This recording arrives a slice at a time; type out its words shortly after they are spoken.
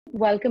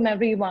Welcome,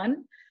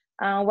 everyone.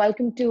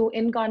 Welcome to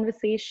In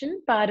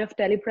Conversation, part of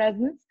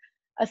TELEPRESENCE,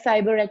 a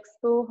cyber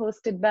expo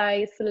hosted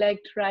by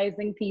select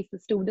rising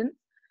thesis students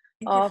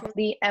of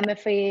the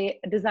M.F.A.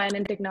 Design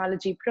and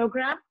Technology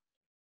program.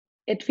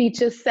 It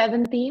features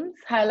 7 themes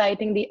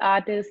highlighting the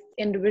artist's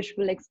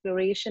individual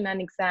exploration and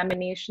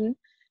examination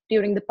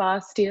during the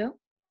past year,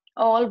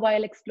 all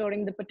while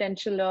exploring the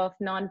potential of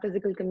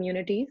non-physical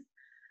communities.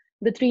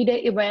 The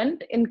 3-day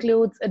event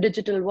includes a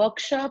digital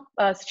workshop,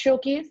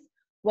 showcase,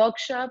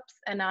 workshops,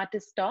 and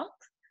artist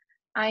talks.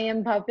 I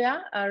am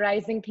Bhavya, a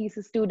rising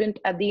thesis student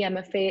at the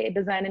M.F.A.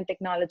 Design and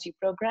Technology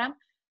program,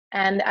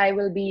 and I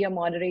will be your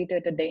moderator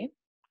today.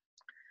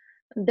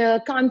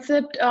 The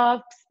concept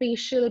of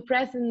spatial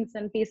presence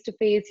and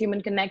face-to-face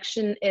human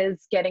connection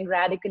is getting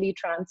radically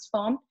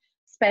transformed,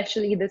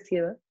 especially this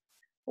year.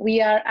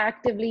 We are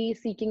actively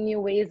seeking new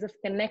ways of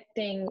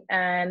connecting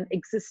and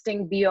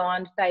existing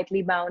beyond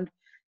tightly bound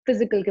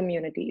physical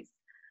communities.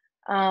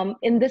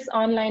 In this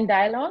online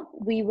dialogue,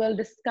 we will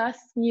discuss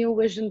new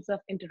visions of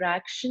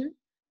interaction,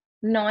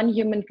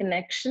 non-human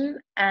connection,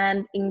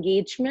 and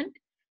engagement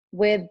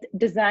with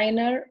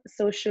designer,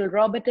 social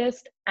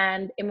robotist,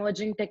 and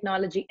emerging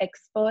technology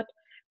expert,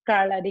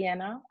 Carla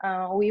Diana.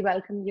 We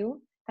welcome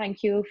you.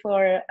 Thank you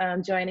for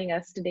joining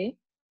us today.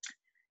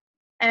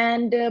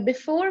 And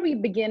before we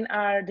begin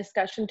our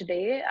discussion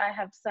today, I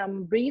have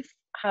some brief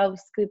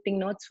housekeeping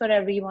notes for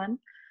everyone.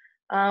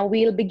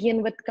 We'll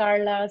begin with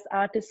Carla's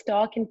artist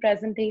talk and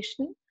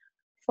presentation,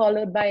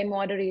 followed by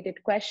moderated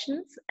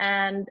questions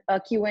and a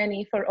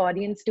Q&A for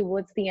audience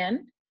towards the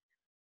end.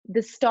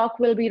 This talk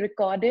will be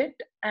recorded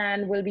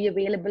and will be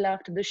available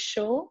after the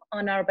show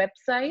on our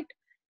website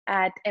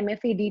at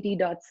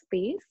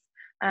mfadt.space,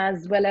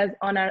 as well as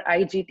on our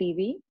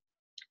IGTV.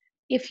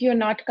 If you're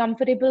not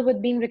comfortable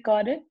with being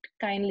recorded,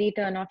 kindly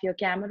turn off your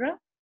camera.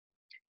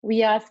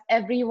 We ask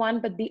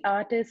everyone but the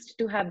artist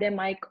to have their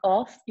mic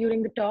off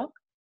during the talk.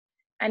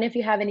 And if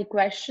you have any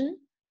question,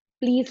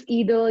 please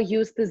either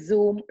use the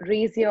Zoom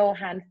raise your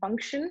hand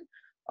function,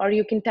 or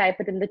you can type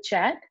it in the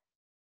chat.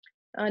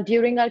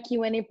 During our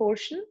Q&A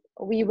portion,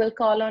 we will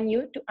call on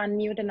you to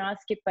unmute and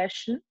ask your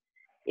question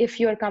if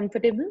you're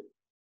comfortable.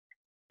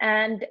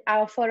 And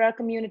for our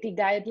community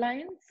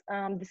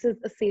guidelines, this is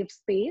a safe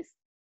space.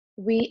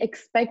 We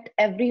expect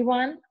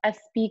everyone as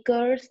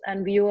speakers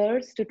and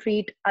viewers to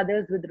treat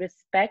others with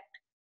respect,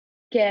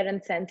 care,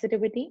 and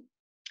sensitivity.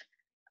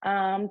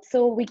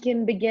 So we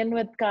can begin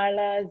with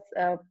Carla's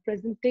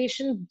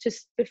presentation.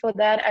 Just before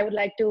that, I would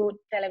like to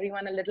tell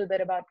everyone a little bit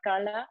about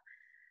Carla.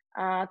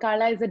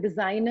 Carla is a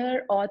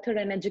designer, author,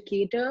 and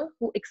educator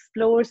who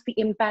explores the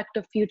impact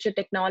of future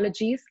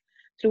technologies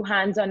through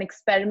hands-on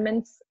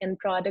experiments in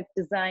product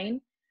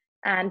design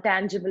and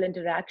tangible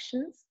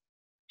interactions.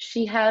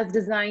 She has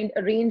designed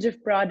a range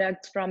of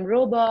products from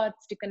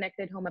robots to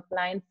connected home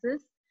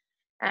appliances,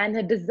 and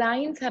her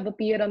designs have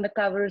appeared on the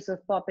covers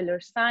of Popular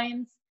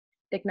Science,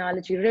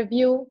 Technology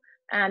Review,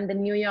 and the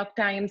New York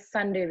Times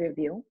Sunday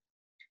Review.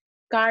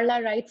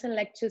 Carla writes and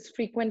lectures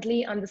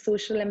frequently on the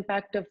social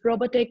impact of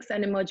robotics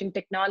and emerging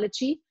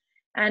technology,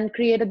 and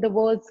created the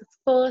world's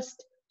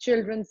first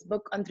children's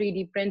book on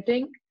 3D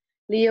printing,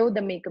 Leo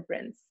the Maker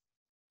Prince.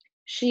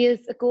 She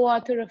is a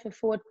co-author of a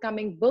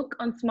forthcoming book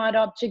on smart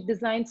object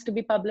designs to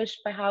be published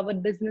by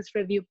Harvard Business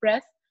Review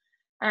Press,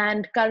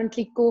 and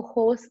currently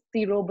co-hosts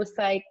the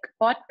Robopsych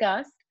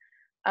Podcast,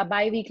 a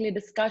biweekly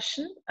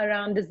discussion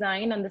around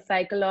design and the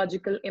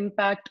psychological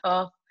impact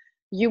of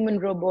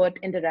human-robot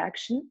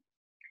interaction.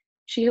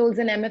 She holds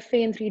an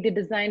M.F.A. in 3D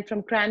design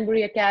from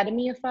Cranbrook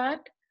Academy of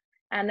Art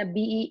and a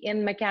B.E.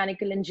 in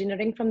mechanical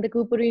engineering from the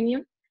Cooper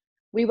Union.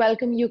 We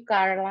welcome you,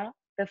 Carla.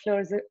 The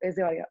floor is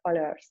all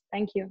yours.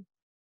 Thank you.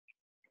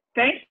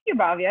 Thank you,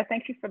 Bhavya.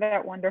 Thank you for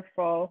that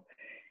wonderful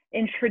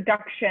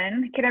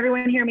introduction. Can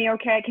everyone hear me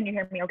okay? Can you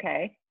hear me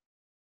okay?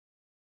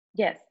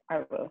 Yes. I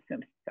will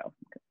assume so,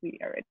 because we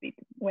already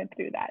went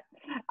through that.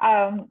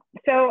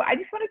 So I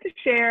just wanted to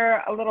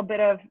share a little bit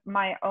of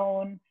my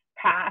own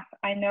path.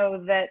 I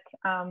know that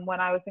when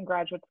I was in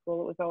graduate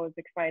school, it was always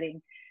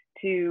exciting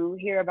to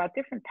hear about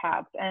different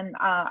paths. And,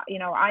 you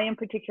know, I in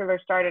particular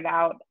started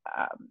out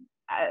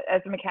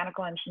as a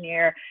mechanical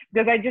engineer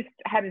because I just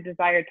had a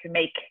desire to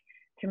make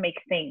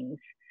things,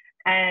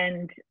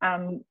 and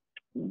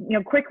you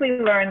know, quickly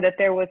learned that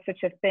there was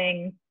such a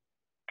thing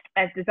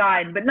as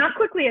design, but not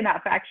quickly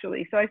enough,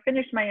 actually. So I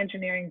finished my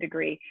engineering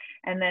degree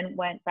and then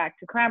went back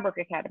to Cranbrook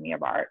Academy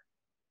of Art,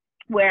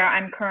 where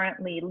I'm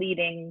currently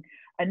leading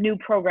a new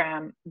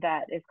program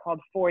that is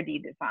called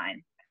 4D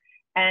design.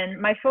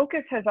 And my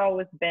focus has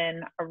always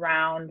been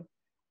around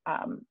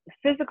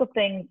physical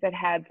things that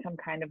had some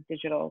kind of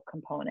digital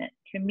component.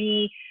 To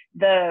me,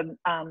 the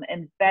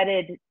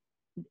embedded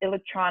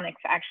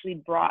electronics actually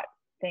brought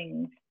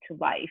things to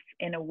life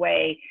in a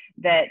way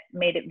that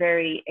made it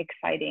very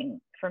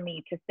exciting for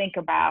me to think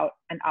about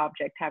an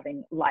object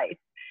having life.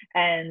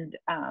 And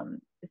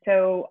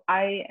so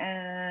I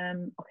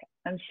am, okay,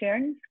 I'm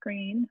sharing the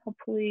screen.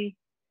 Hopefully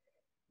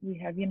we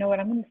have, you know what,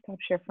 I'm going to stop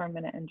share for a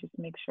minute and just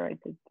make sure I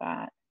did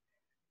that.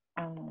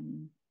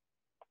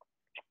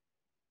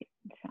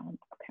 Sound,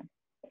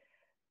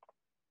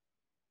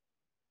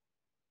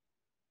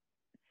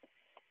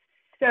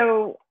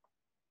 So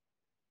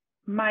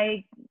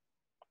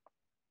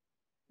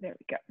there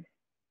we go.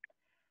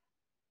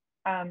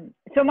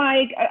 So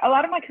a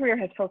lot of my career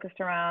has focused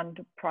around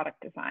product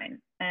design,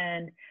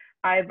 and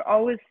I've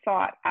always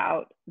sought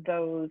out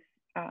those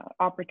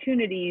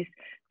opportunities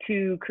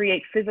to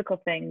create physical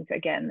things,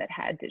 again, that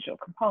had digital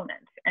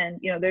components. And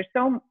there's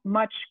so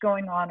much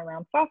going on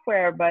around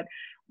software, but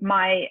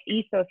my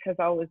ethos has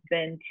always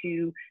been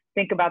to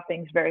think about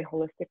things very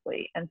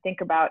holistically and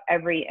think about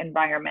every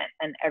environment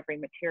and every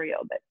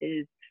material that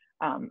is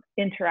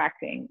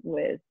interacting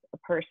with a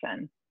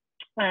person.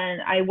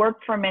 And I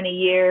worked for many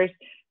years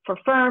for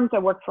firms. I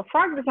worked for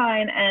Frog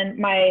Design, and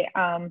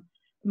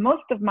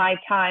most of my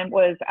time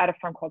was at a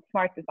firm called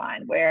Smart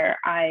Design, where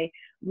I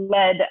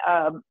led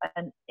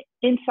an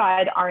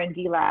inside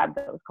R&D lab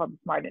that was called the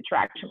Smart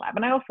Interaction Lab.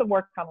 And I also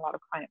worked on a lot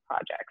of client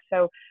projects.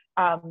 So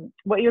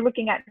what you're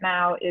looking at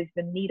now is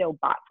the Neato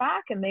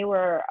BotVac, and they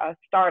were a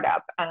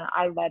startup, and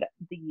I led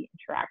the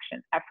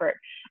interaction effort.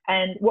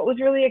 And what was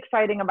really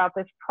exciting about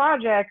this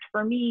project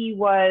for me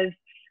was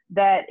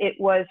that it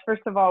was,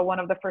 first of all, one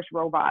of the first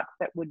robots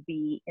that would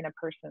be in a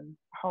person's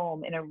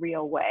home in a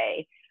real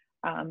way,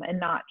 and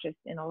not just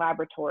in a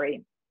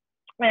laboratory.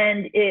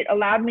 And it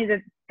allowed me to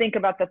think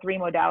about the three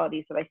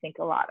modalities that I think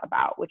a lot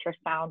about, which are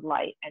sound,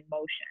 light, and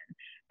motion.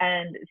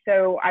 And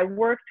so I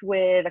worked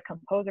with a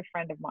composer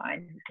friend of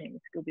mine, whose name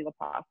is Scooby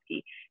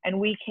Leposki, and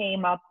we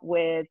came up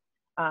with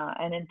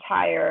an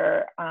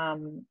entire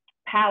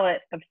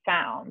palette of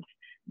sounds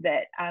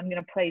that I'm going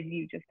to play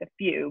you just a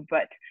few,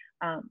 but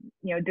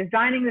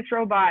designing this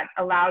robot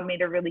allowed me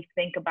to really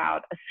think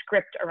about a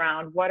script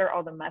around what are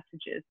all the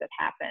messages that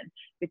happen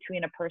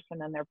between a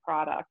person and their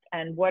product,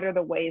 and what are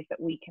the ways that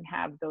we can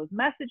have those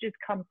messages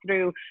come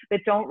through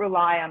that don't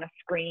rely on a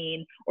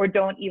screen, or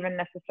don't even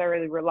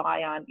necessarily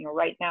rely on,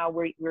 right now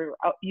we're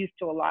used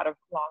to a lot of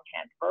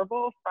longhand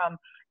verbal from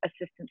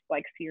assistants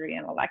like Siri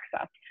and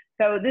Alexa.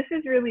 So this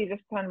is really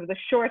just kind of the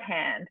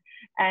shorthand,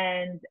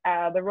 and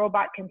the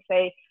robot can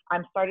say,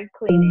 "I'm started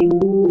cleaning,"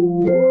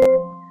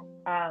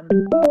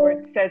 or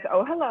it says,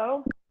 "Oh,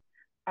 hello."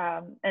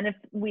 And if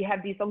we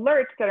have these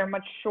alerts that are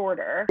much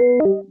shorter,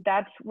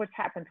 that's what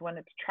happens when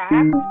it's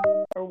trapped,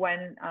 or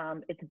when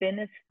its bin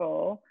is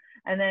full.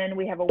 And then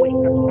we have a wake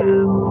up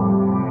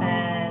sound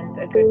and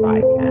a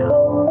goodbye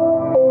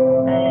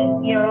sound.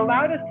 And it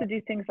allowed us to do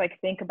things like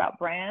think about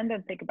brand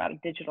and think about a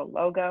digital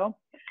logo.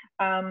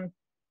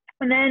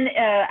 And then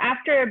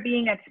after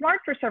being at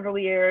Smart for several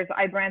years,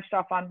 I branched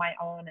off on my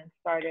own and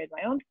started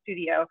my own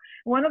studio.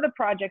 One of the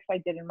projects I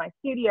did in my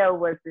studio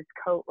was this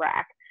coat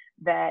rack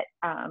that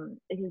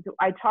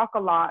I talk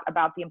a lot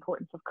about the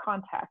importance of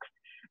context,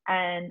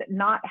 and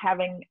not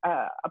having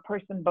a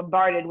person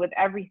bombarded with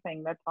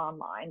everything that's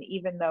online,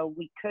 even though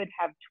we could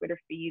have Twitter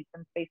feeds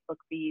and Facebook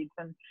feeds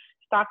and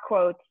stock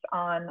quotes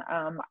on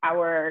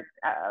our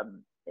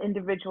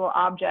individual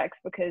objects,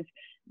 because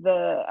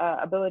the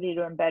ability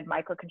to embed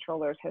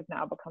microcontrollers has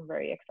now become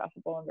very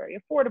accessible and very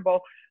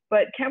affordable.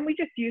 But can we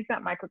just use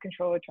that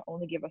microcontroller to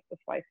only give us the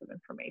slice of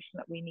information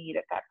that we need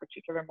at that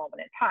particular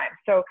moment in time?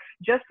 So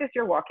just as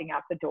you're walking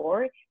out the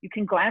door, you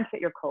can glance at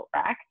your coat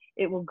rack.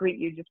 It will greet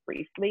you just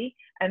briefly,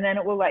 and then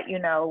it will let you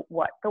know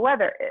what the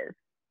weather is.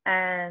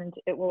 And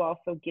it will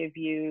also give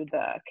you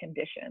the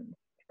conditions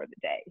for the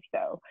day.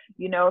 So,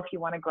 if you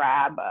want to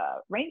grab a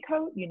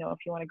raincoat,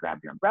 if you want to grab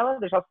your umbrella,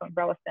 there's also an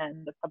umbrella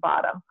stand at the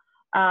bottom.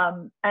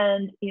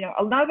 And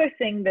another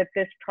thing that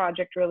this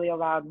project really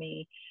allowed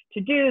me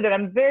to do that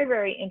I'm very,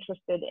 very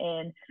interested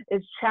in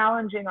is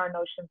challenging our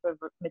notions of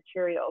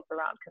materials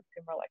around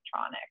consumer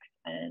electronics.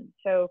 And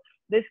so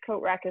this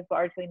coat rack is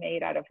largely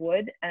made out of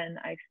wood, and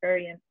I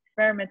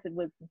experimented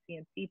with some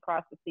CNC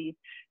processes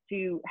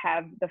to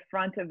have the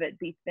front of it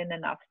be thin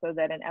enough so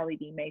that an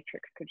LED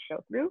matrix could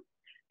show through.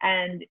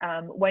 And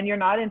when you're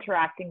not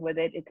interacting with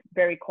it, it's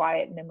very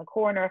quiet and in the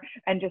corner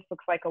and just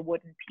looks like a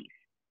wooden piece.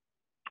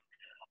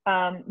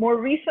 More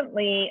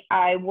recently,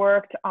 I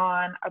worked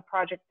on a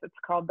project that's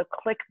called the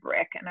Click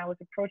Brick, and I was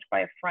approached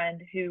by a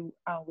friend who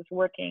was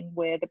working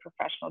with a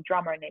professional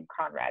drummer named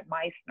Conrad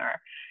Meissner.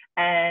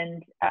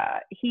 And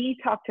he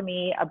talked to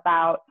me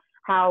about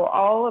how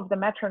all of the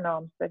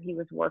metronomes that he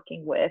was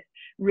working with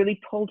really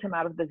pulled him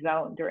out of the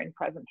zone during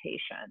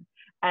presentation.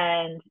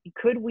 And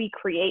could we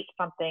create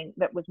something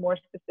that was more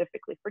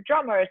specifically for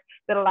drummers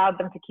that allowed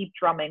them to keep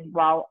drumming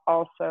while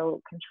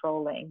also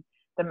controlling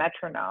the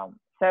metronome?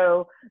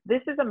 So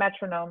this is a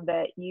metronome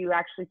that you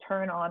actually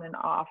turn on and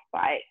off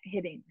by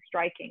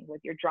striking with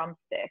your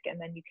drumstick. And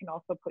then you can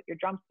also put your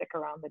drumstick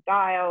around the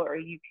dial, or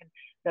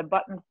the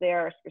buttons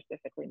there are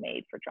specifically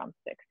made for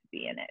drumsticks to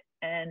be in it.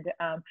 And,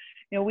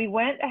 we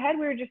went ahead,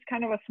 we were just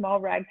kind of a small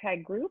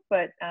ragtag group,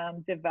 but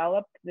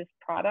developed this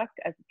product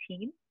as a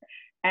team.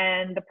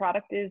 And the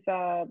product is,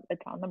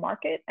 it's on the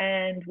market,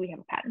 and we have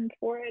a patent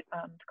for it.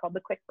 It's called the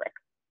Click Brick.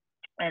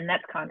 And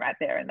that's Conrad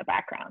there in the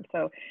background.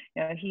 So,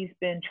 he's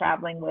been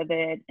traveling with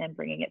it and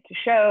bringing it to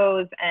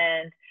shows,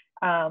 and,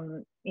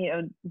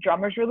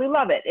 drummers really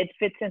love it. It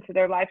fits into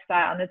their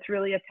lifestyle, and it's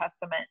really a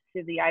testament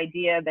to the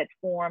idea that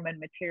form and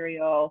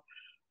material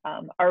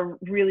are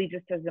really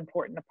just as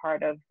important a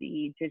part of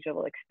the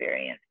digital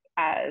experience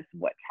as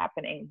what's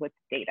happening with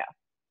data.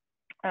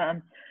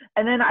 And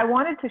then I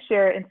wanted to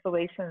share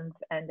installations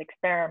and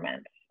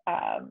experiments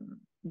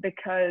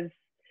because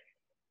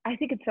I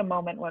think it's a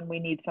moment when we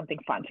need something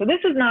fun. So this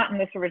is not in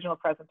this original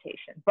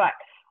presentation, but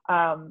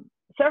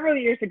several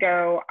years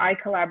ago, I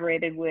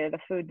collaborated with a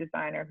food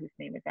designer whose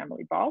name is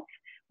Emily Baltz.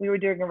 We were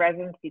doing a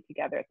residency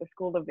together at the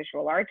School of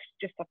Visual Arts,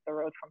 just up the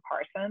road from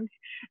Parsons.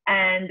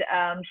 And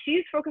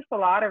she's focused a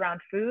lot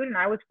around food, and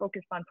I was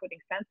focused on putting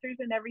sensors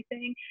in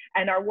everything.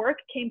 And our work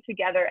came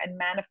together and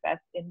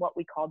manifest in what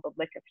we call the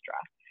Lickestra.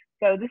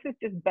 So this is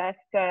just best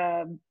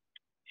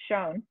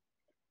shown.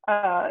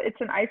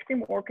 It's an ice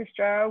cream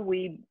orchestra.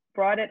 We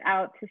brought it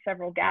out to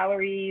several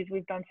galleries.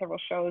 We've done several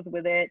shows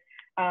with it.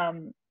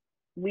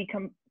 We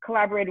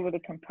collaborated with a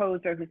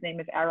composer whose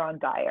name is Aaron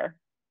Dyer.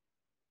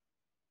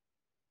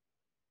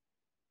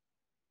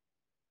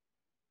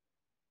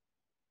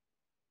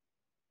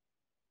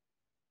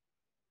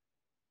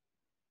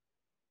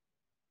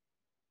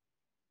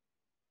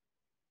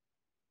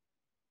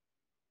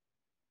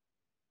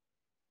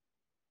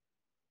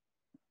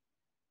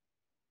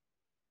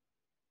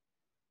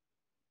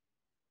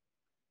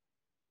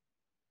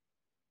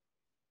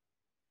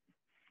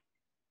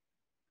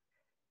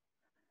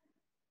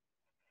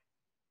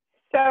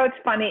 So it's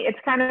funny. It's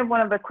kind of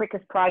one of the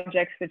quickest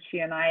projects that she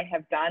and I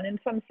have done in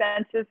some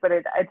senses, but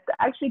it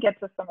actually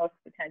gets us the most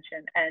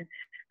attention, and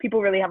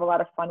people really have a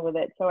lot of fun with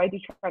it. So I do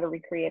try to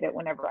recreate it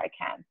whenever I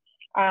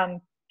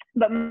can.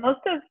 But most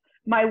of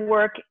my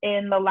work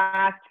in the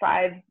last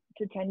 5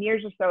 to 10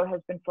 years or so has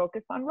been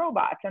focused on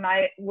robots. And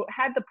I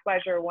had the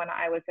pleasure when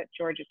I was at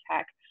Georgia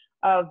Tech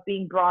of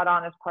being brought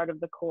on as part of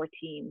the core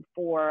team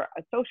for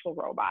a social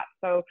robot.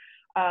 So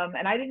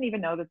and I didn't even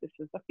know that this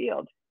was a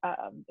field.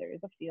 There is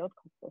a field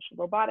called social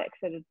robotics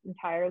that is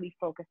entirely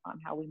focused on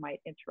how we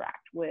might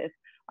interact with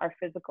our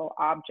physical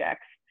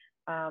objects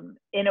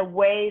in a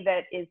way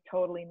that is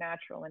totally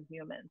natural and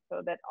human,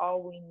 so that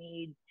all we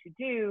need to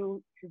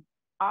do to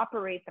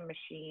operate the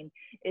machine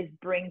is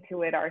bring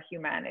to it our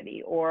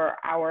humanity or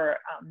our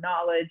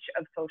knowledge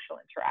of social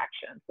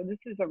interaction. So this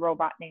is a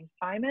robot named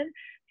Simon.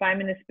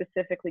 Simon is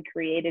specifically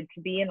created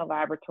to be in a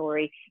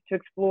laboratory to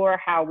explore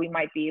how we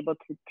might be able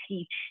to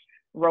teach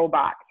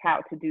robots how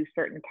to do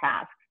certain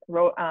tasks.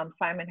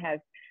 Simon has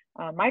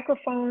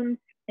microphones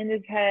in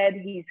his head,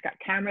 he's got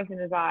cameras in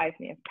his eyes,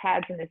 and he has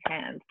pads in his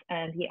hands,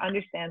 and he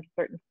understands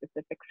certain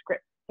specific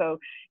scripts. So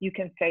you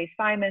can say,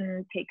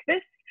 Simon, take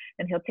this,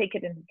 and he'll take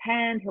it in his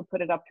hand, he'll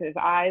put it up to his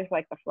eyes,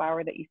 like the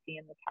flower that you see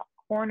in the top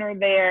corner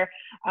there.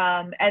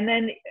 And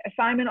then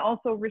Simon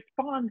also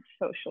responds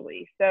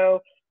socially. So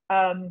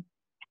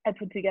I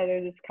put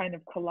together this kind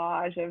of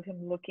collage of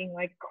him looking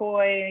like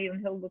coy, and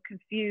he'll look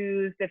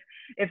confused.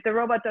 If the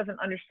robot doesn't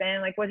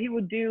understand, like what he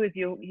would do is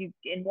you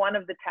in one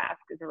of the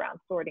tasks is around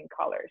sorting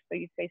colors. So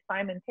you say,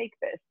 Simon, take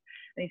this.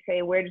 And you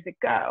say, where does it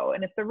go?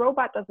 And if the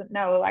robot doesn't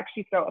know, he'll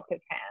actually throw up his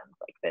hands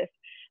like this.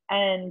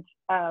 And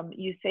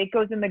you say it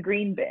goes in the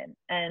green bin.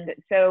 And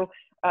so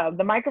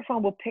the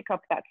microphone will pick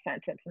up that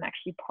sentence and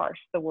actually parse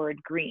the word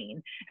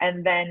green,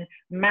 and then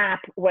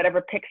map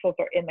whatever pixels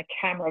are in the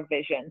camera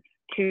vision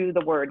to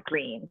the word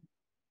green.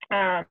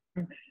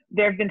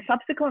 There have been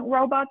subsequent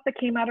robots that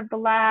came out of the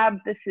lab.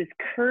 This is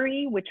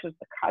Curry, which was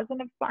the cousin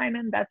of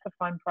Simon. That's a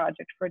fun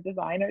project for a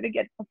designer to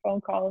get a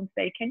phone call and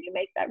say, can you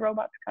make that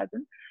robot's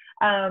cousin?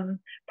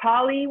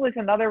 Polly was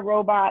another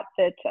robot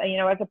that,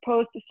 as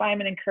opposed to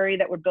Simon and Curry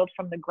that were built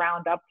from the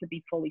ground up to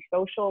be fully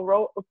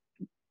social,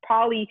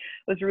 Polly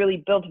was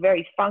really built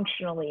very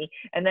functionally.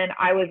 And then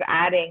I was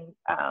adding,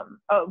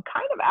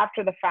 kind of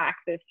after the fact,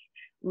 this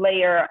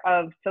layer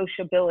of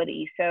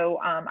sociability. So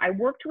I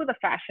worked with a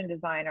fashion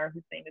designer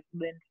whose name is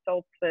Lynn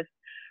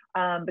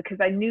Stoltzfus, because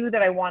I knew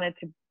that I wanted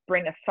to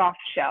bring a soft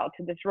shell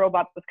to this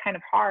robot that was kind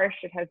of harsh.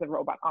 It has a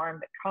robot arm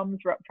that comes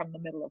from the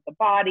middle of the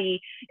body.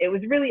 It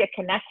was really a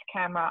Kinect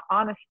camera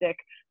on a stick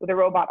with a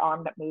robot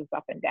arm that moves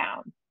up and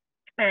down.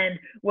 And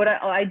what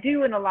I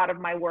do in a lot of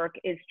my work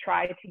is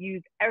try to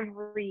use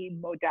every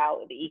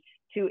modality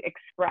to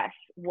express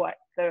what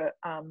the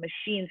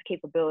machine's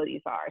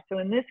capabilities are. So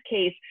in this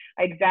case,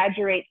 I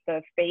exaggerate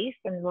the face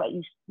and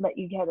let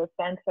you get a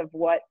sense of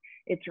what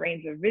its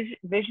range of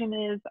vision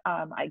is.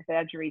 I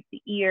exaggerate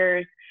the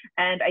ears,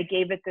 and I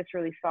gave it this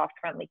really soft,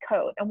 friendly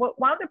coat. And what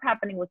wound up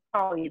happening with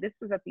Polly, this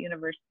was at the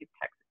University of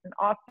Texas in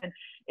Austin,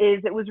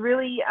 is it was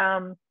really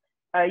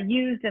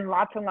used in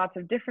lots and lots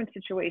of different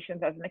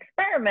situations as an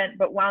experiment,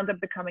 but wound up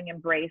becoming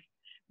embraced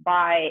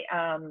by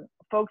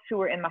folks who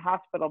were in the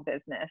hospital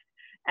business,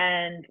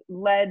 and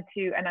led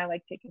to, and I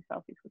like taking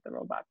selfies with the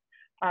robots,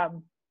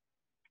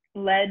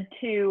 led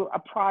to a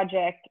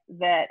project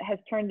that has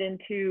turned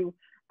into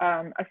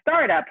a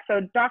startup.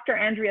 So Dr.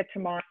 Andrea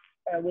Tamar,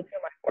 with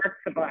whom I worked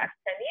for the last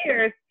 10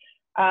 years,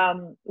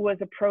 was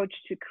approached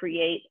to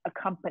create a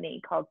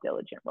company called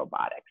Diligent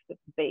Robotics that's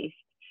based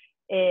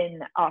in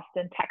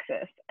Austin,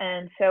 Texas.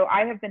 And so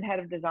I have been head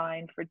of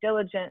design for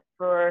Diligent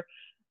for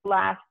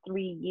last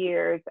 3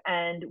 years,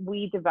 and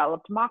we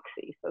developed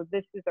Moxie. So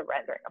this is a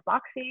rendering of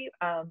Moxie.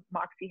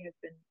 Moxie has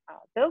been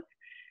built.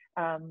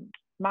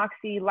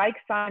 Moxie, like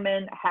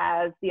Simon,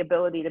 has the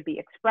ability to be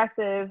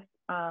expressive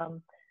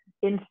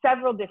in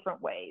several different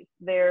ways.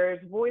 There's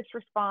voice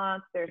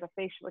response, there's a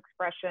facial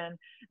expression,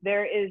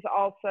 there is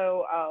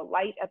also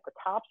light at the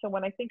top. So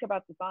when I think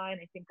about design,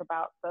 I think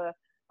about the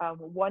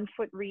 1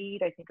 foot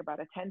read, I think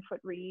about a 10-foot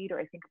read, or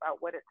I think about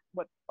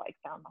what's like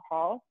down the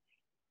hall.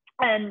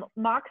 And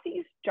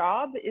Moxie's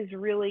job is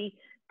really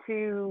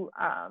to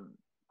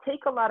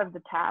take a lot of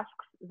the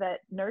tasks that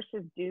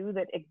nurses do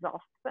that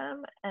exhaust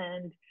them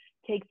and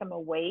take them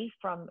away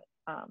from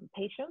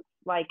patients,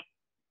 like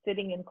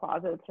sitting in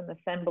closets and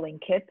assembling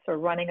kits or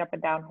running up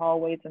and down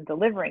hallways and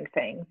delivering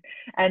things.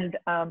 And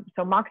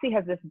so Moxie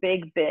has this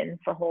big bin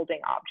for holding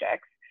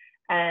objects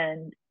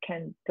and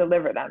can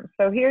deliver them.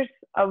 So here's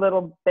a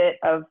little bit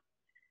of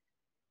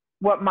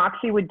what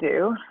Moxie would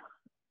do.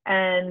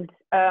 And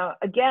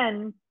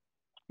again,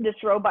 this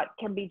robot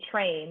can be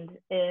trained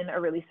in a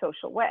really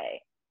social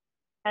way.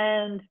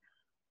 And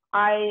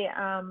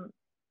I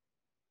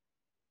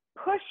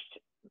pushed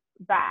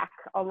back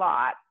a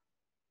lot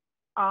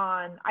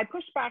on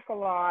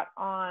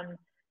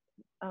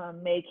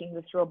making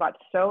this robot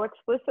so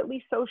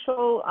explicitly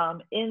social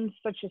in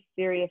such a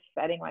serious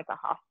setting like a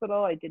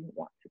hospital. I didn't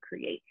want to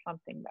create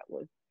something that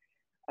was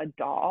a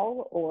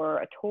doll or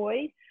a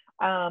toy.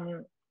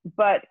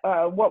 But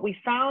what we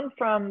found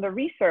from the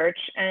research,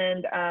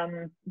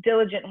 and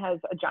Diligent has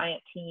a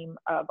giant team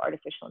of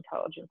artificial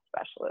intelligence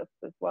specialists,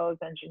 as well as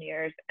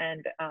engineers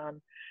and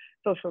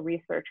social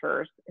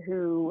researchers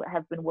who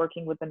have been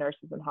working with the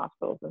nurses in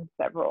hospitals in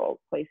several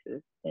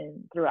places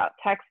throughout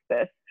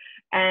Texas.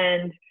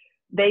 And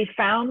they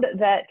found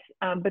that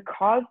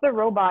because the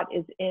robot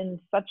is in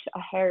such a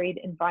harried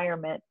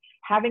environment,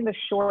 having the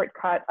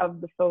shortcut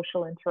of the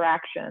social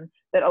interaction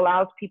that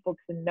allows people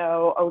to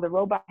know, oh, the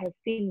robot has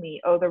seen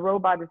me, oh, the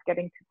robot is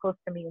getting too close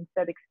to me and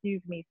said,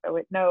 excuse me, so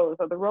it knows,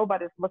 oh, the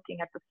robot is looking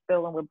at the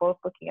spill and we're both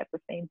looking at the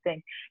same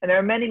thing. And there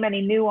are many,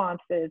 many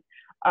nuances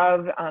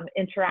of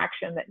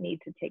interaction that need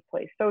to take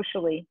place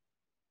socially.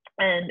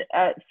 And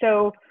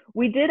so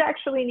we did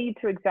actually need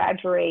to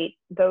exaggerate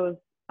those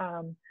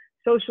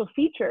social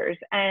features,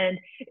 and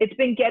it's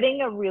been getting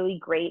a really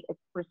great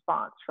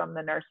response from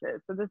the nurses.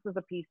 So this is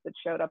a piece that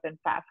showed up in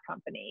Fast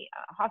Company.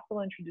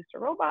 Hospital introduced a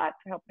robot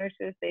to help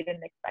nurses. They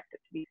didn't expect it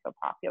to be so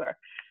popular.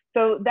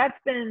 So that's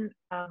been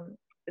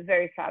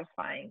very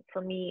satisfying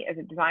for me as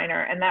a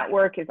designer, and that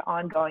work is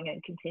ongoing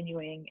and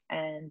continuing,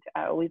 and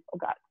we've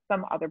got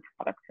some other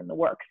products in the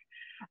works.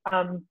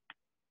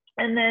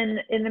 And then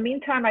in the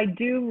meantime, I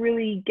do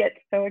really get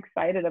so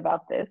excited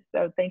about this.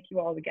 So thank you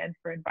all again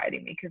for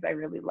inviting me, because I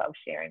really love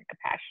sharing my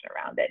passion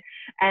around it.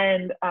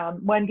 And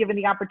when given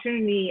the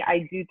opportunity,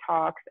 I do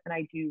talks and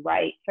I do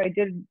write. So I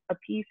did a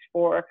piece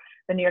for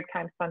the New York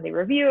Times Sunday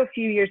Review a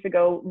few years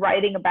ago,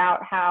 writing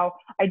about how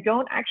I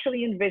don't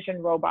actually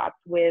envision robots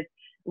with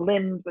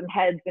limbs and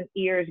heads and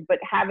ears, but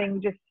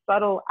having just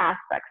subtle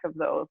aspects of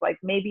those, like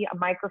maybe a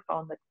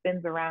microphone that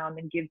spins around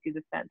and gives you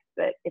the sense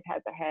that it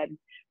has a head,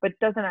 but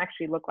doesn't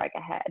actually look like a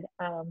head.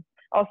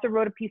 Also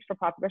wrote a piece for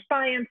Popular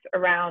Science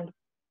around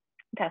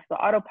Tesla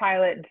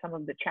Autopilot and some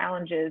of the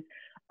challenges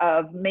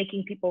of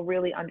making people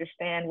really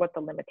understand what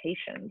the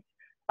limitations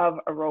of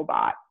a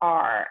robot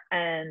are,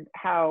 and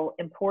how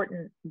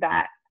important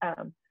that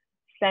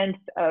sense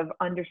of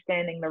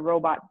understanding the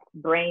robot's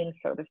brain,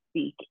 so to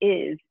speak,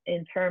 is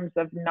in terms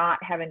of not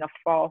having a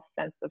false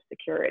sense of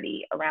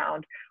security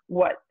around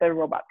what the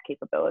robot's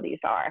capabilities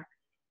are.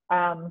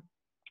 And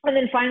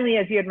then finally,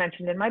 as you had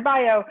mentioned in my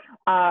bio,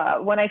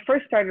 when I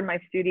first started my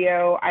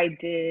studio, I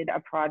did a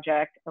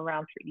project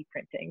around 3D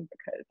printing,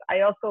 because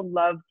I also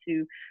love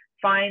to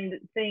find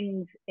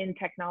things in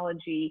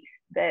technology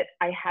that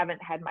I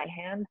haven't had my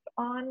hands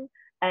on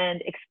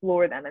and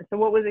explore them. And so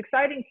what was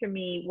exciting to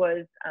me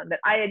was that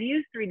I had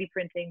used 3D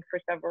printing for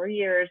several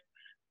years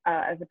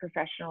as a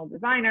professional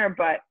designer,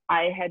 but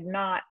I had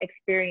not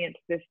experienced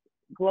this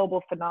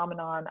global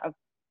phenomenon of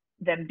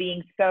them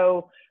being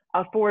so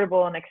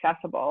affordable and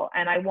accessible.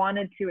 And I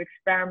wanted to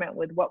experiment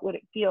with what would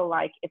it feel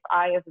like if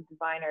I, as a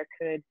designer,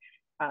 could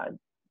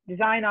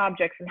design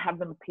objects and have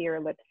them appear,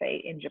 let's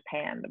say, in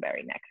Japan the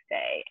very next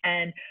day.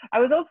 And I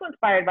was also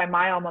inspired by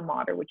my alma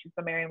mater, which is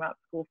the Marymount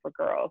School for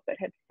Girls, that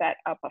had set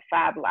up a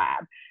fab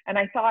lab. And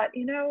I thought,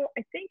 you know,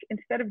 I think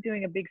instead of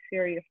doing a big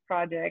serious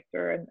project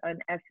or an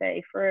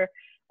essay for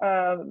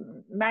a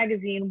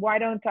magazine, why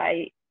don't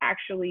I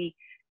actually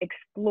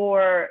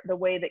explore the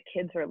way that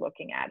kids are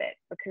looking at it?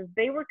 Because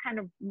they were kind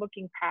of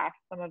looking past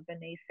some of the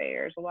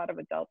naysayers. A lot of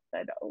adults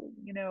said, oh,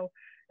 you know,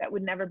 that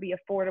would never be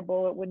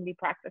affordable, it wouldn't be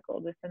practical,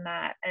 this and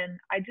that. And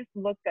I just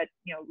looked at,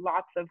 you know,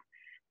 lots of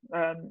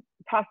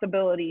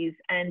possibilities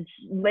and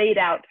laid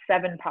out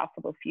 7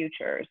 possible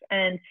futures.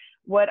 And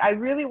what I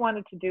really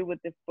wanted to do with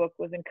this book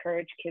was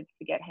encourage kids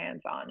to get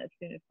hands-on as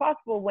soon as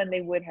possible when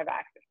they would have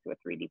access to a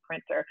 3D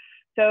printer.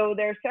 So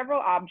there are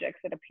several objects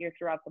that appear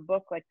throughout the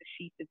book, like the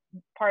sheep is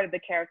part of the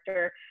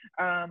character.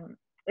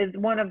 is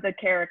one of the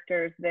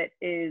characters that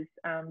is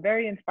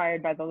very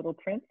inspired by the Little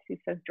Prince. He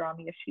says, "Draw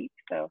me a sheep."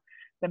 So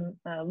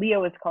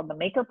Leo is called the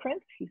Maker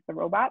Prince. He's the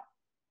robot,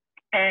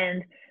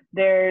 and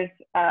there's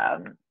a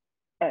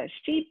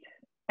sheep,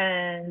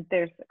 and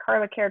there's a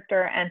Carla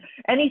character, and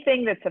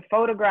anything that's a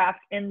photograph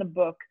in the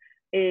book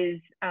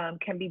is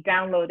can be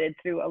downloaded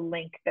through a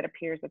link that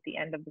appears at the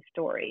end of the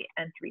story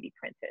and 3D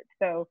printed.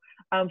 So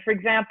for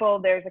example,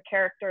 there's a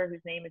character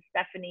whose name is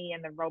Stephanie,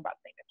 and the robot's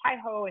name is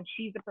Hi-Ho, and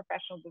she's a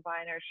professional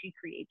designer. She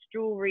creates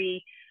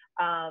jewelry.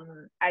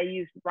 I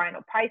used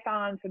Rhino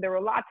Python. So there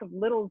were lots of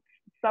little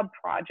sub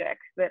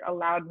projects that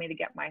allowed me to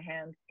get my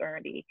hands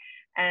dirty.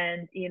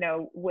 And, you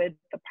know, with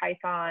the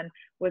Python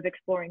was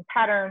exploring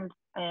patterns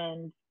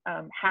and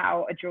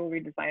how a jewelry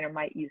designer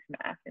might use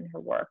math in her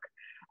work.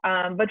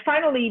 But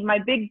finally, my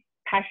big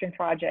passion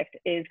project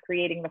is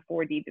creating the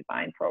 4D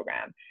design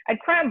program at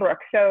Cranbrook.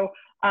 So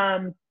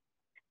I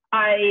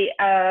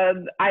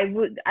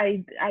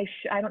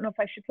don't know if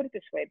I should put it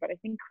this way, but I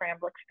think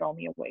Cranbrook stole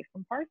me away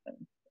from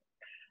Parsons.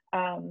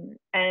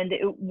 And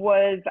it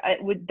was,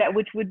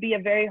 which would be a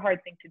very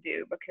hard thing to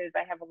do, because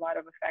I have a lot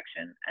of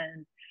affection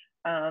and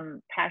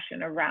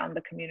passion around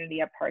the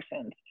community at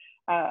Parsons.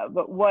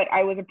 But what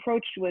I was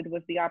approached with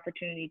was the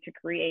opportunity to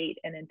create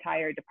an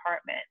entire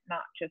department,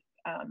 not just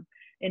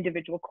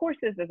individual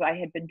courses, as I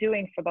had been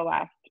doing for the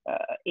last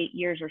 8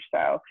 years or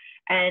so,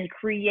 and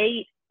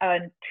create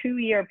a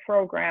 2-year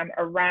program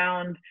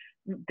around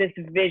this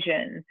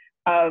vision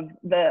of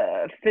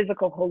the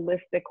physical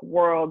holistic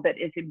world that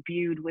is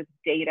imbued with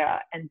data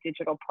and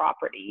digital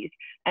properties,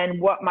 and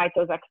what might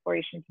those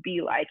explorations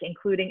be like,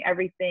 including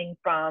everything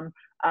from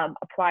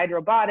applied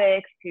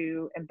robotics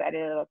to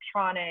embedded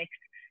electronics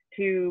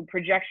to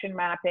projection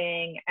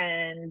mapping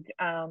and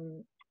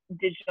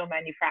digital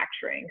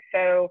manufacturing.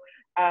 So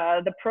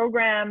the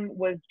program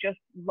was just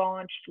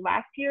launched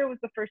last year, was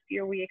the first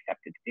year we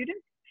accepted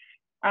students.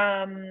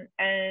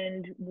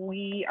 And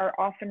we are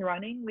off and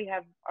running. We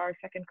have our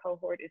second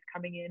cohort is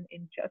coming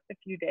in just a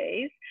few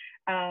days.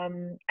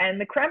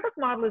 And the Cranbrook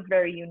model is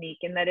very unique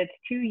in that it's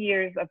 2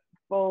 years of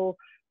full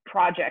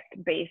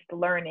project-based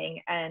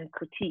learning and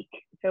critique.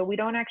 So we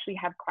don't actually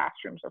have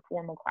classrooms or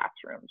formal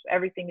classrooms.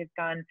 Everything is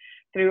done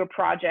through a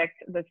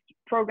project. The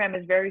program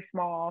is very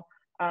small,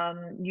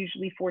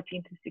 usually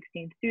 14 to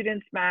 16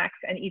 students max,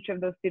 and each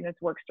of those students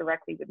works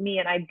directly with me.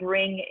 And I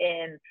bring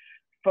in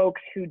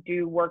folks who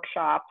do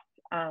workshops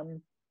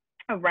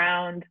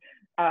around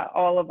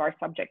all of our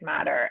subject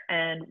matter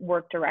and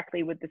work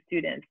directly with the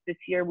students. This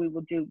year we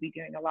will be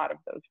doing a lot of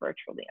those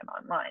virtually and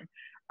online.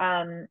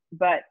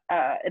 But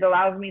it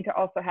allows me to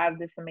also have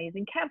this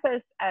amazing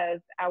campus as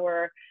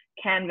our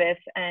canvas.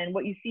 And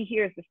what you see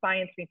here is the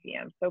Science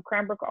Museum. So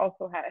Cranbrook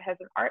also has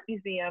an art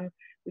museum,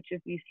 which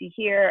is you see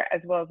here,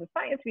 as well as a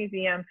science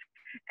museum.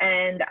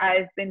 And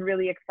I've been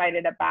really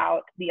excited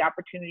about the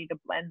opportunity to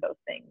blend those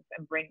things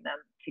and bring them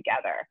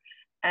together.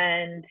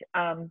 And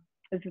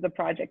this is a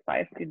project by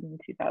a student in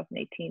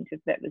 2018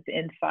 that was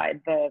inside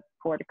the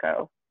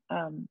portico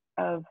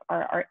of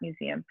our art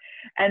museum.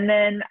 And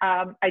then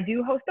I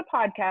do host a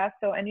podcast.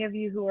 So any of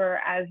you who are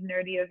as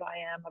nerdy as I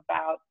am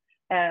about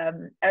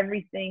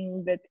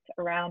everything that's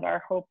around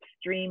our hopes,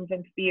 dreams,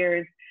 and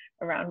fears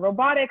around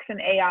robotics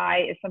and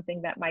AI is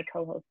something that my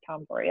co-host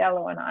Tom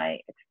Borriello and I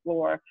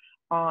explore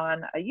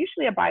on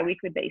usually a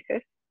biweekly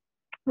basis.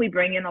 We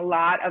bring in a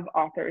lot of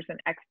authors and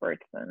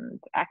experts and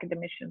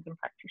academicians and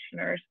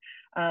practitioners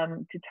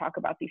to talk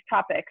about these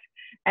topics.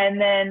 And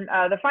then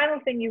the final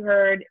thing you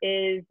heard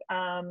is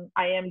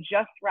I am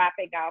just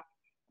wrapping up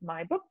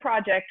my book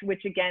project,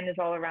 which again is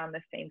all around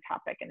the same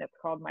topic, and it's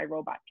called My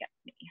Robot Gets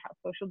Me: How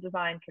Social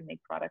Design Can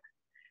Make Products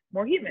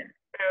More Human.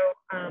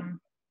 So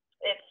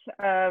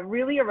it's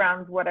really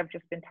around what I've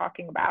just been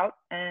talking about,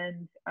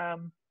 and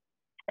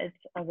it's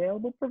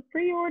available for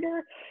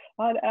pre-order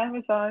on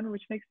Amazon,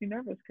 which makes me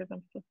nervous because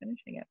I'm still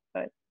finishing it,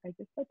 but I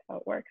guess that's how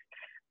it works.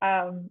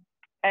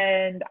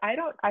 And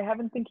I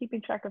haven't been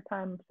keeping track of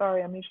time.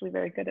 Sorry, I'm usually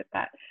very good at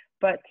that.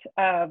 But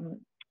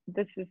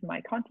this is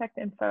my contact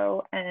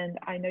info, and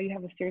I know you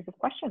have a series of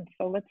questions,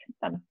 so let's hit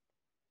them.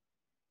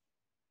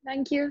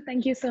 Thank you.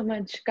 Thank you so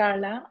much,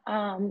 Carla.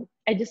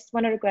 I just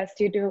want to request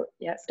you to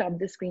stop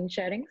the screen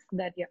sharing. So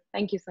that,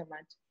 thank you so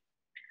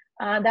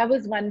much. That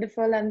was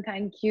wonderful, and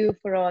thank you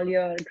for all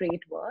your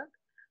great work.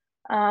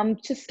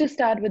 Just to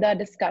start with our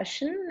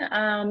discussion,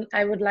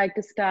 I would like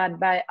to start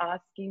by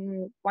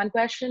asking one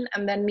question,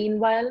 and then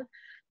meanwhile,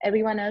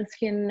 everyone else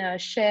can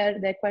share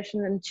their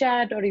questions in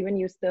chat or even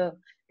use the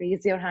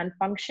raise your hand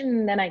function,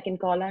 and then I can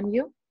call on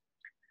you.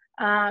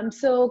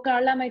 So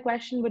Carla, my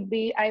question would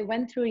be, I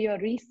went through your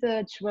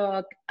research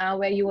work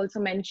where you also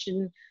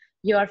mentioned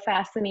your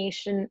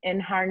fascination in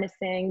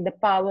harnessing the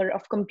power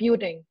of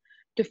computing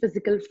to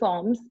physical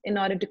forms in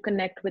order to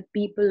connect with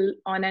people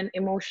on an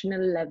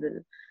emotional level.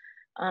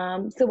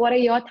 So what are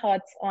your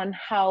thoughts on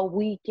how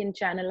we can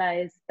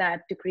channelize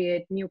that to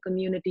create new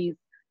communities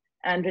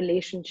and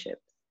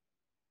relationships?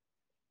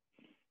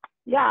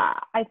 Yeah,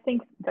 I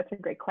think that's a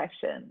great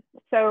question.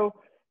 So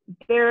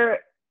there,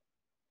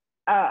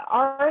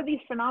 are these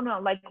phenomena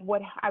like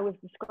what I was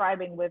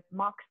describing with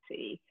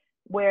Moxie,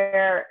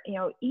 where, you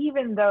know,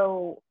 even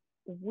though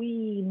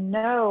we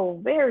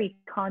know very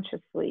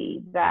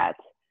consciously that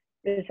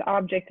this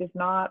object is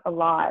not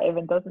alive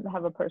and doesn't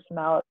have a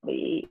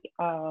personality,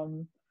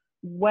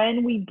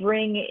 when we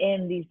bring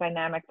in these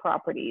dynamic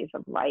properties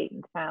of light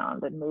and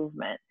sound and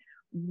movement,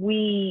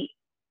 we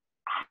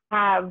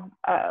have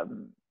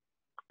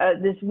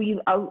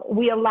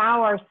we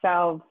allow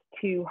ourselves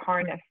to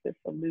harness this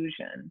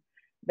illusion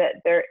that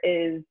there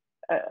is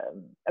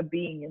a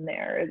being in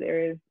there,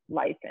 there is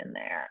life in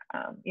there.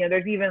 You know,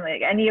 there's even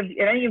like if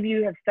any of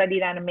you have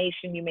studied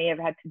animation, you may have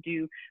had to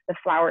do the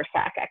flour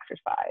sack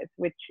exercise,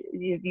 which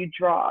you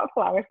draw a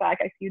flour sack.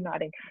 I see you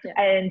nodding, yeah.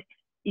 And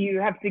you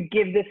have to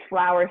give this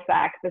flour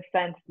sack the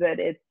sense that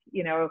it's,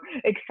 you know,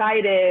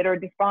 excited or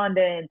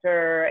despondent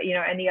or, you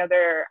know, any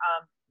other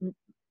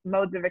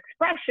modes of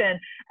expression.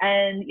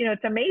 And, you know,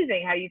 it's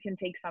amazing how you can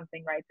take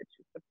something, right, that's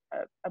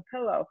just a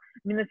pillow. I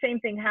mean, the same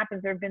thing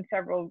happens. There have been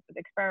several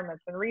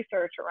experiments and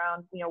research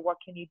around, you know, what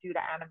can you do to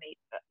animate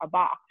a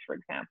box, for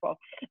example.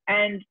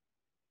 And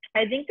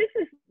I think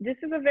this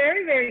is a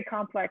very, very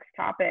complex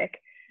topic,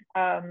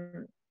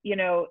 you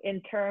know,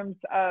 in terms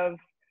of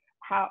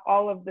how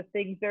all of the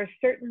things. There's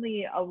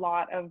certainly a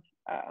lot of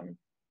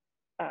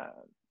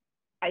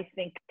I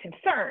think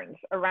concerns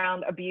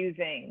around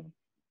abusing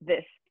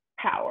this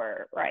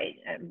power, right?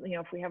 And, you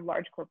know, if we have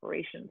large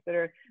corporations that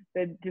are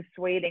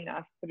dissuading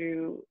us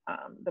through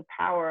the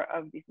power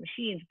of these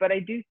machines. But I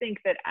do think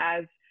that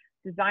as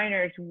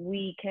designers,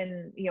 we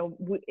can, you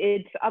know,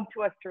 it's up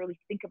to us to really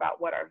think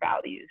about what our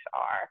values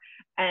are,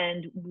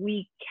 and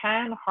we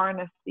can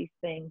harness these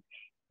things,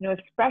 you know,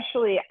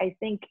 especially I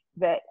think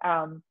that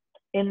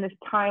in this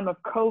time of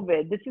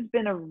COVID, this has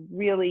been a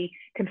really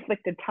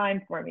conflicted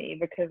time for me,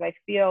 because I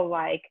feel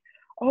like,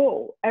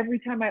 oh, every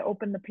time I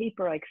open the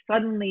paper, like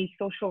suddenly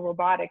social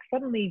robotics,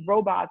 suddenly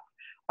robots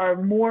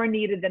are more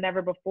needed than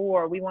ever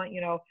before. We want,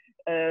 you know,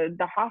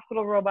 the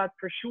hospital robots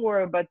for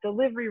sure, but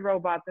delivery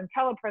robots and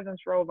telepresence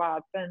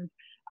robots and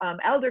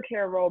elder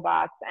care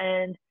robots.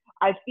 And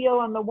I feel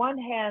on the one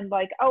hand,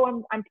 like,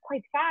 oh, I'm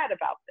quite sad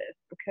about this,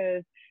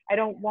 because I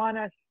don't want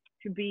us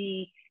to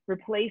be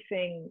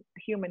replacing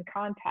human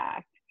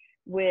contact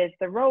with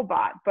the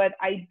robot. But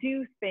I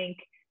do think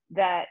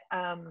that,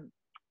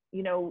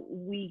 you know,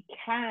 we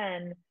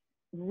can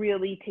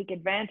really take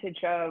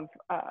advantage of,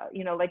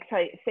 you know, like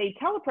say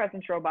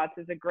telepresence robots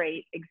is a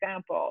great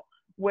example,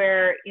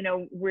 where, you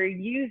know, we're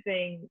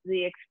using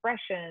the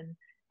expression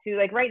to,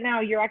 like, right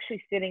now you're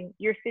sitting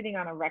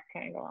on a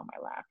rectangle on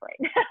my lap right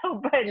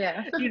now, but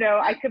yeah. You know,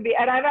 I could be,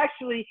 and I'm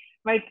actually,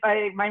 my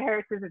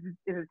heritage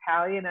is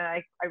Italian, and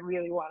I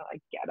really want to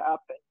like get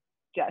up and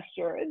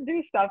gesture and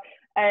do stuff.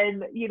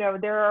 And, you know,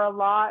 there are a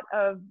lot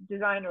of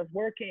designers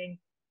working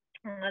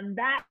on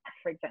that,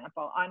 for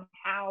example, on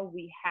how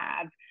we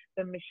have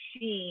the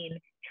machine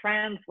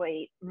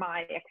translate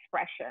my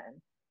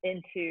expression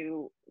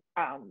into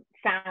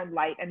sound,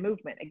 light, and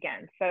movement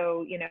again.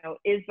 So, you know,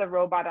 is the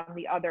robot on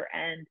the other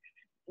end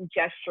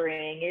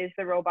gesturing? Is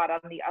the robot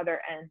on the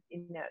other end,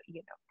 you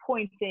know,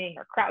 pointing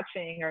or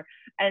crouching?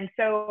 And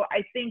so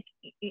I think,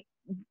 you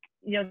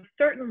know,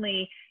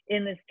 certainly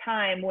in this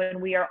time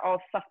when we are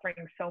all suffering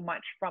so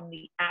much from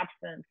the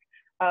absence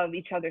of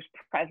each other's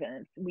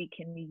presence, we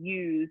can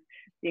use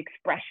the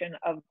expression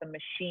of the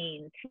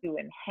machine to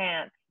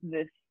enhance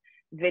this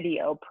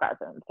video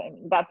presence. I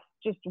mean, that's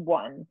just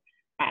one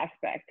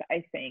aspect,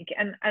 I think.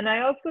 And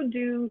I also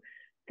do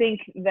think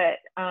that,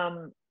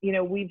 you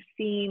know, we've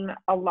seen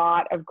a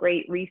lot of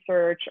great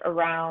research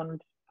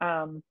around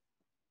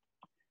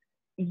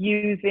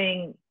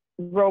using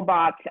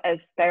robots as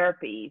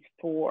therapies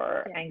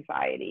for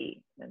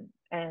anxiety.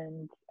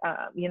 And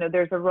you know,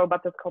 there's a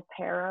robot that's called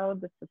Pero,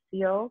 that's a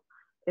seal.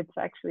 It's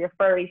actually a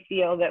furry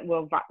seal that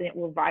will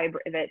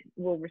vibrate, that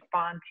will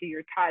respond to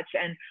your touch.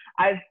 And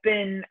I've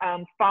been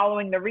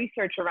following the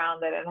research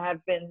around it, and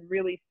have been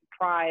really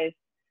surprised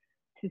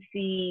to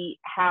see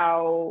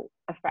how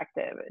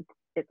effective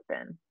it's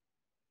been.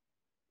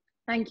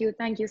 Thank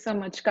you so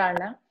much,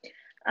 Carla.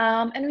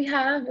 And we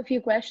have a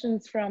few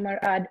questions from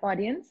our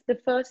audience. The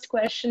first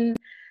question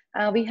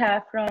we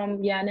have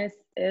from Yanis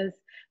is,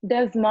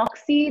 does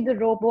Moxie, the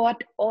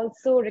robot,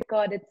 also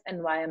record its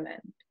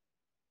environment?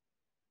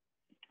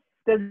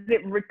 Does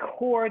it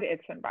record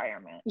its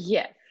environment?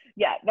 Yes.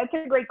 Yeah, that's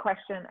a great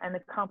question, and a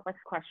complex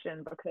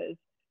question, because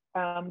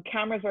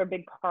cameras are a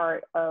big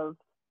part of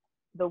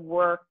the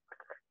work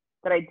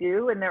that I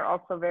do, and they're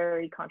also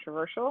very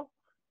controversial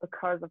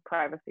because of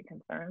privacy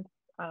concerns,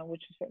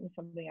 which is certainly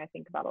something I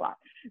think about a lot.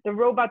 The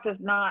robot does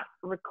not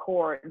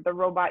record. The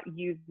robot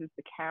uses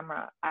the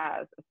camera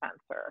as a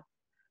sensor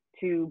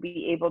to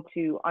be able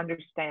to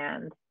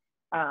understand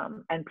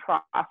and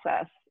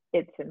process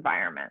its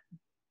environment.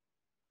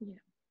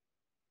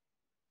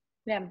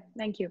 Yeah,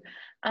 thank you.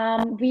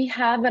 We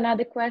have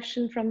another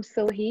question from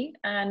Sohi,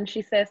 and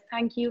she says,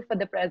 thank you for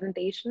the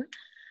presentation.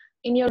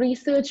 In your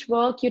research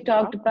work, you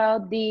talked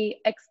about the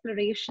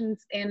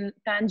explorations in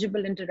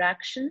tangible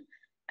interaction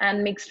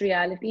and mixed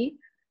reality.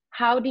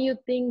 how do you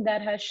think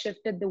that has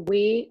shifted the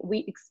way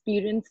we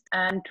experience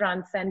and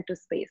transcend to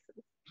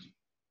spaces?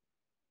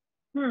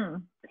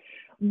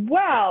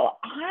 Well,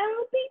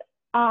 I'll be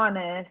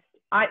honest.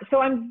 So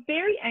I'm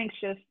very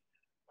anxious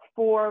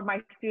for my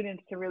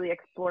students to really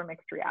explore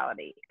mixed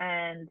reality.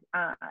 And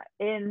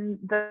in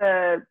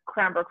the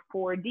Cranbrook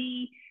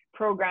 4D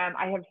program,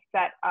 I have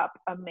set up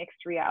a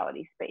mixed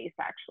reality space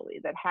actually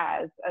that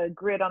has a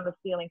grid on the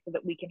ceiling so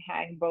that we can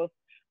hang both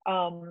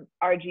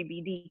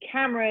RGBD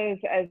cameras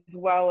as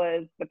well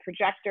as the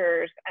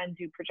projectors and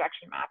do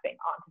projection mapping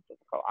onto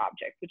physical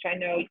objects, which I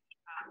know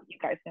you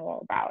guys know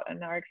all about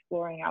and are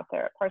exploring out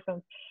there at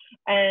Parsons.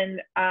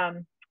 And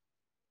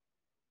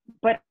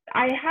but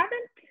I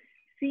haven't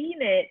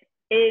seen it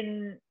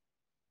in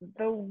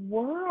the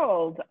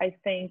world, I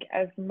think,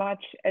 as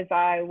much as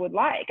I would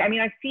like. I mean,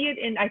 I see it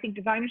in, I think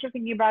designers are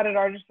thinking about it,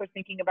 artists are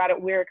thinking about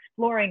it, we're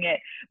exploring it,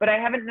 but I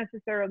haven't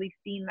necessarily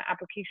seen the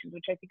applications,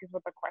 which I think is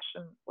what the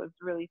question was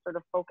really sort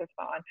of focused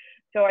on.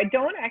 So I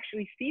don't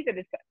actually see that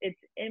it's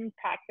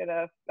impacted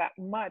us that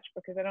much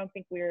because I don't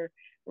think we're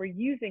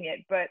using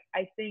it. But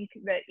I think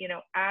that, you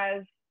know,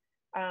 as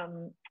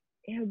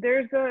you know,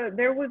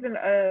 there was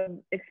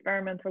an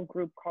experimental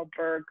group called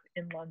Berg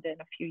in London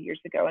a few years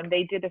ago, and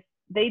they did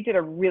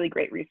a really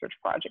great research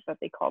project that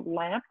they called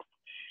Lamps.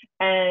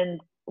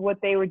 And what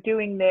they were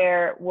doing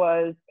there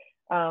was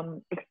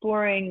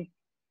exploring.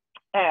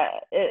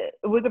 It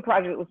was a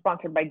project that was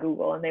sponsored by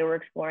Google, and they were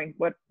exploring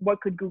what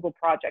could Google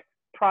products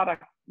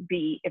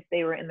be if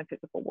they were in the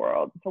physical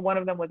world. So one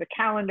of them was a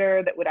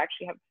calendar that would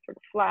actually have sort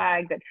of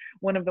flag, that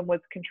one of them was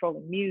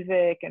controlling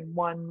music, and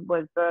one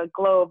was the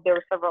globe. There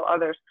were several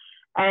others.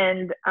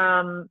 And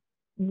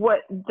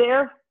what they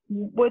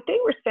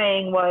were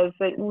saying was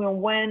that, you know,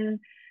 when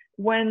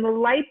the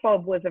light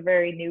bulb was a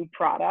very new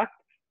product,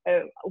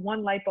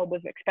 one light bulb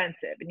was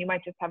expensive, and you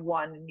might just have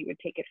one, and you would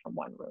take it from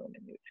one room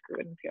and you would screw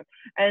it into.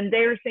 And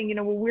they were saying, you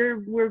know, well,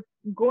 we're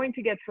going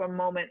to get to a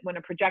moment when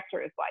a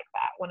projector is like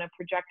that, when a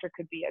projector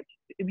could be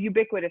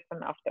ubiquitous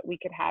enough that we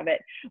could have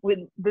it. With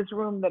this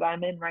room that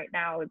I'm in right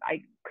now,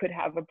 I could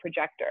have a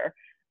projector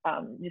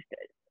just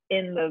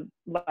in the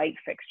light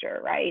fixture,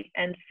 right?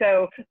 And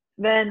so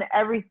then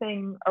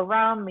everything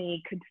around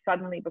me could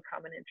suddenly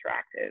become an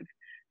interactive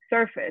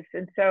surface.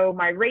 And so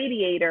my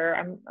radiator,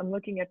 I'm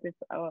looking at this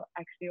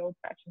actually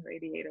old-fashioned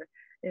radiator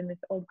in this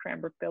old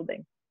Cranbrook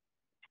building,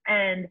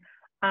 and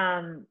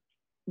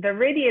the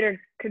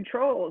radiator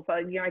controls,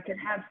 you know, I can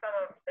have some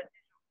of the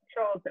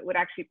controls that would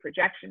actually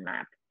projection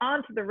map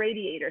onto the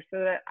radiator, so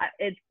that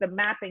the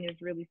mapping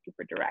is really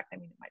super direct. I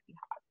mean, it might be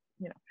hot,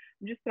 you know,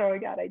 I'm just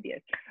throwing out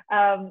ideas.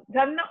 So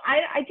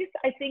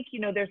I think, you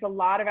know, there's a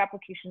lot of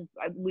applications.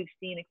 We've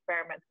seen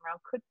experiments around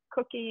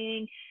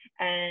cooking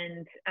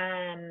and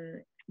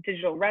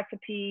digital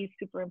recipes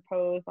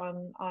superimposed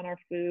on our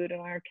food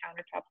and our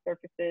countertop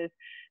surfaces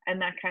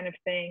and that kind of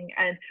thing.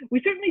 And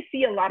we certainly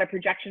see a lot of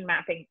projection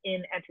mapping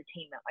in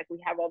entertainment. Like, we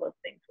have all those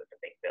things with the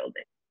big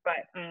buildings,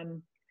 but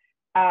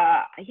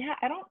yeah,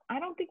 I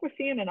don't think we're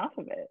seeing enough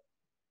of it.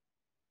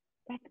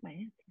 That's my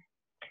answer.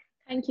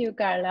 Thank you,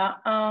 Carla.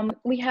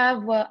 We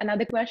have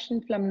another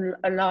question from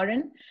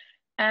Lauren,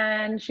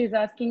 and she's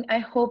asking, I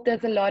hope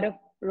there's a lot of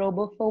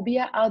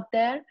robophobia out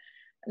there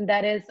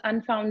that is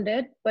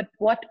unfounded, but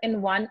what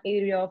in one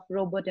area of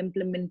robot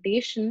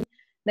implementation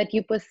that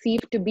you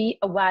perceive to be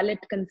a valid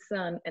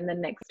concern in the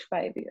next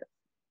 5 years?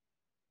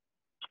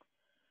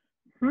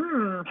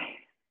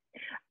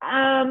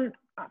 I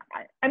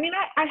mean,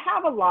 I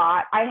have a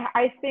lot.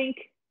 I think,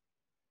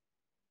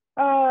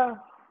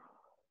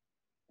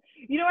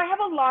 you know, I have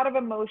a lot of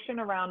emotion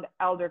around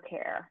elder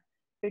care,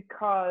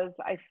 because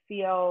I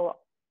feel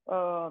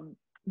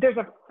there's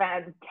a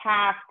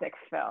fantastic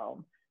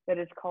film that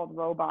is called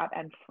Robot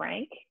and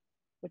Frank,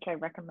 which I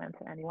recommend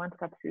to anyone. It's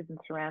got Susan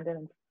Sarandon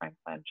and Frank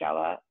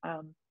Langella.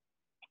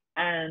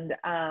 And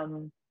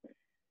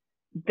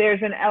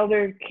there's an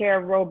elder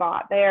care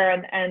robot there,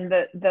 and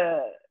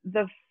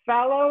the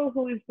fellow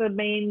who is the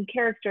main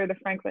character, the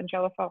Frank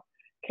Langella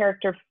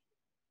character,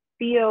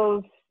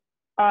 feels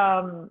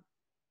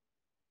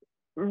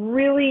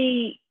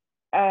really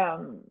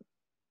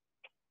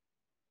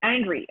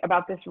angry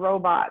about this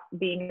robot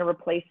being a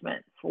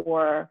replacement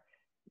for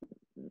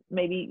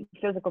maybe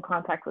physical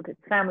contact with his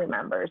family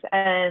members.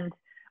 And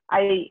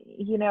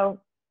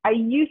that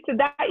used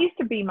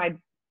to be my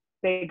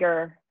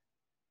bigger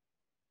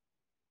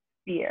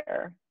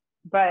fear.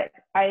 But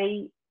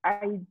I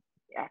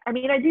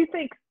mean, I do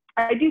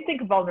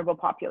think vulnerable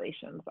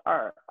populations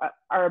are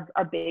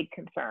a big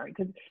concern,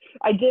 because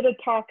I did a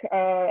talk,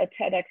 a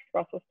TEDx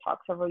Brussels talk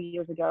several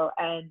years ago,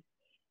 and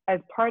as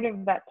part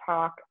of that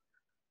talk,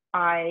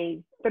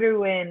 I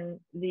threw in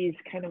these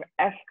kind of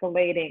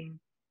escalating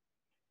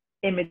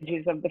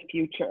images of the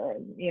future.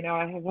 You know,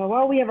 I have,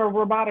 well, we have a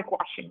robotic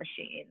washing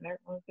machine. And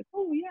everyone's like,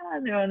 oh yeah,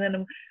 you know. And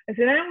then I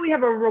said, and we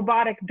have a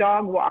robotic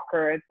dog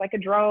walker. It's like a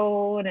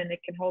drone, and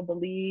it can hold the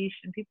leash.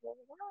 And people are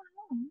like,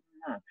 oh,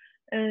 no.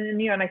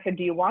 And, and I said,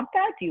 do you want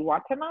that? Do you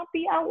want to not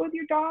be out with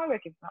your dog?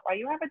 Like, it's not why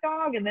you have a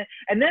dog. And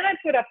then I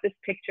put up this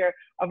picture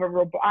of a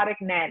robotic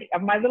nanny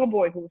of my little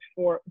boy, who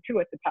was 2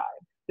 at the time,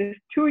 this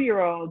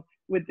 2-year-old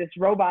with this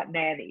robot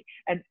nanny,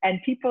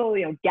 and people,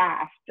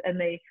 gasped, and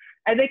they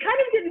kind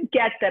of didn't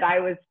get that I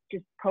was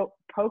just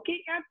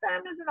poking at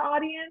them as an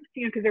audience,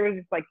 because there was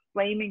this like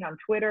flaming on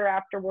Twitter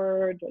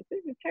afterwards, like,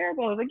 this is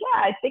terrible. I was like,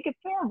 yeah, I think it's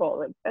terrible.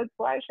 Like, that's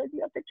why I showed you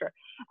that picture.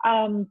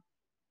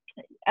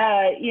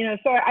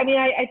 So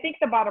I think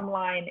the bottom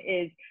line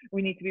is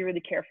we need to be really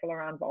careful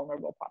around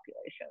vulnerable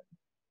populations.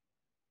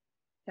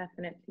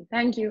 Definitely.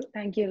 Thank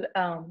you,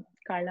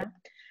 Carla.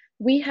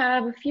 We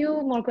have a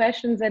few more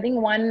questions. I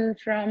think one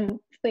from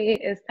Faye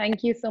is,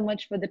 thank you so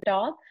much for the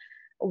talk.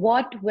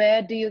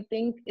 Where do you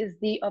think is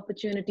the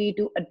opportunity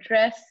to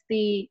address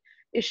the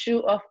issue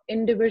of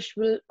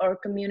individual or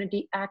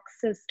community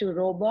access to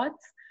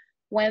robots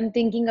when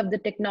thinking of the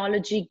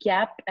technology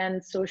gap and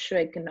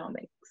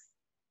socioeconomics?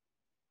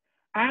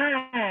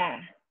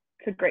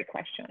 It's a great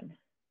question.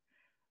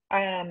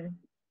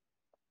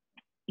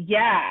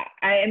 Yeah,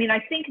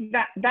 I think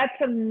that's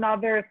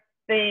another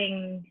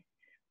thing.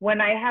 When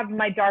I have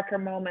my darker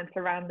moments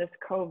around this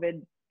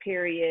COVID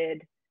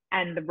period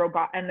and the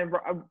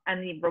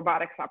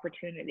robotics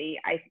opportunity,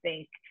 I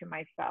think to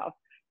myself,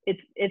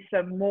 it's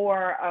a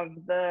more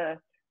of the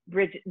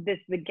bridge,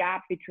 the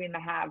gap between the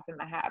haves and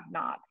the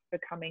have-nots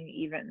becoming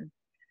even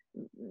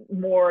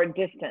more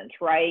distant,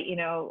 right?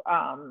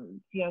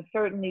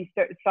 Certainly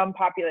some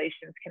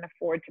populations can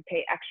afford to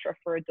pay extra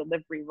for a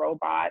delivery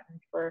robot and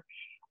for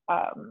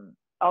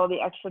all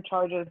the extra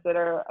charges that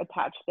are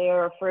attached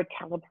there, for a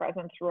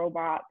telepresence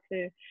robot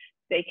to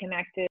stay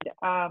connected,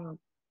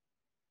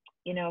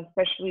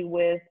 especially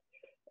with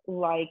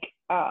like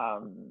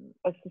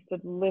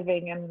assisted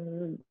living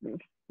and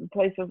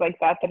places like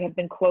that have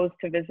been closed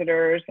to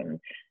visitors, and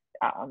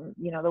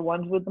the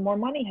ones with the more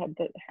money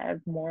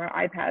have more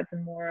iPads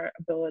and more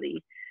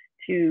ability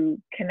to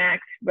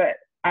connect. But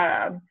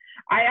I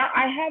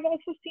have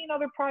also seen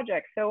other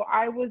projects. So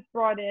I was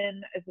brought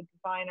in as a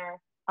designer.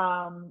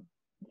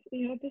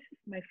 This is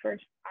my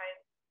first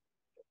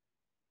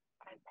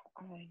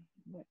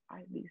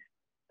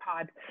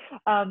pod.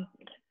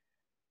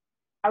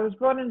 I was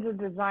brought in as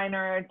a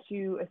designer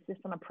to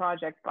assist on a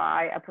project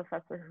by a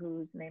professor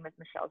whose name is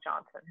Michelle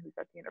Johnson, who's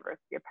at the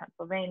University of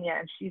Pennsylvania,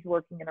 and she's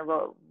working in a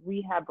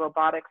rehab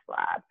robotics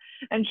lab.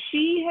 And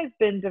she has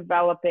been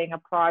developing a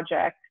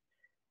project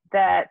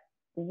that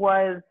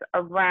was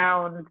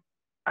around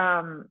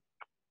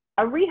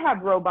a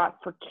rehab robot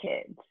for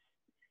kids.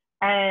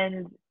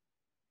 And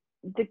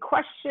the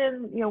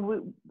question,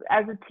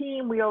 as a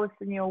team, we always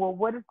say, well,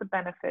 what is the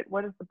benefit?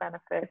 What is the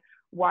benefit?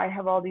 Why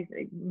have all these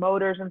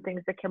motors and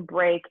things that can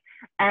break?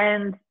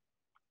 And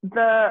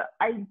the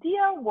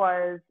idea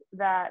was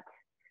that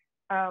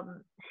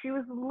she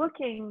was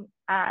looking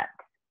at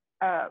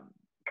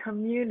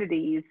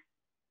communities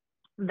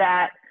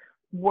that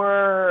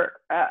were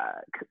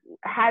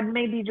had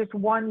maybe just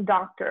one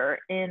doctor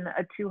in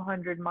a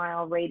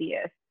 200-mile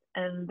radius,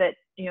 and that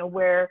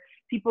where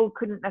people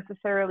couldn't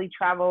necessarily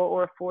travel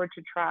or afford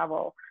to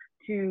travel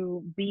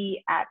to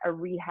be at a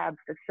rehab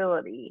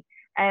facility.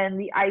 And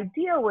the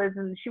idea was,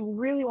 and she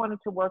really wanted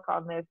to work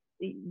on this,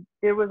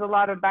 there was a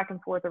lot of back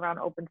and forth around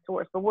open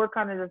source, but work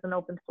on it as an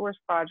open source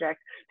project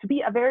to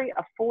be a very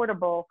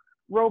affordable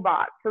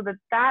robot, so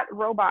that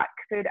robot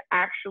could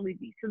actually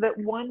be, so that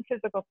one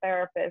physical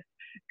therapist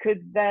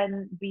could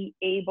then be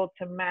able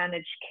to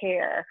manage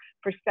care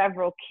for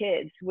several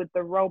kids, with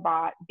the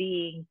robot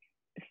being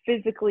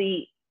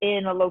physically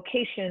in a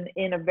location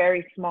in a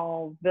very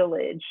small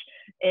village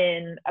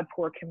in a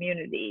poor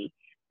community.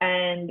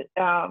 And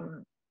I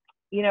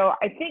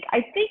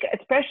think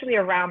especially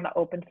around the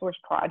open source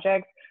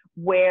projects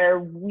where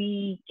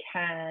we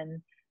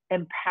can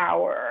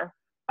empower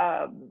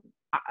a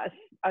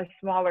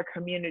smaller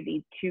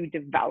community to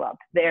develop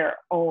their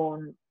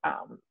own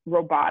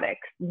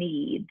robotics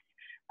needs,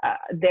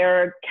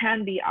 there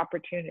can be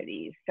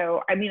opportunities.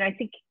 So I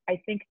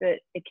think that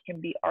it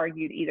can be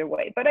argued either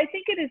way, but I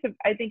think it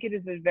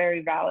is a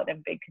very valid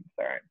and big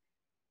concern.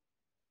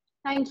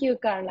 Thank you,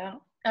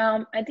 Carla.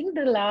 I think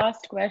the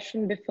last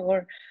question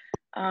before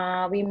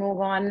we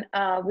move on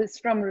was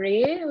from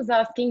Ray, who's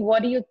asking,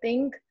 what do you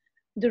think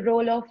the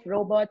role of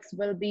robots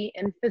will be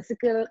in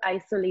physical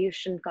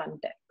isolation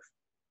context?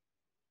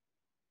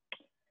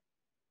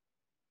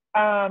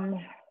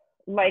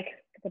 Like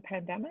the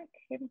pandemic,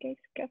 I'm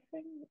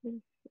guessing,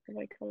 is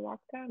like a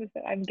lockdown. Is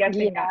that, I'm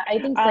guessing? Yeah, I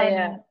think so.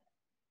 Yeah.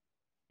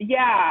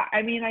 Yeah,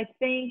 I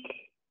think,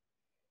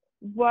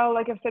 well,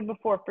 like I've said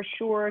before, for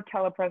sure,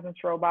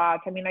 telepresence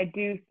robots. I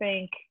do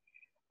think,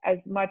 as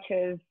much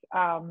as,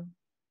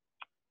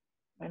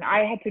 and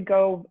I had to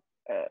go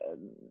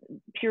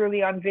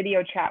purely on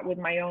video chat with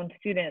my own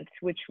students,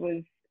 which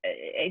was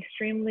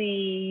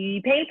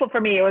extremely painful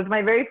for me. It was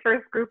my very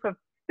first group of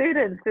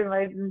students in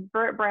my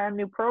brand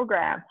new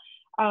program.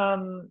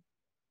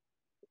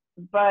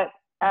 But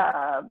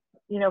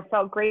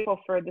felt grateful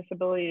for this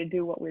ability to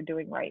do what we're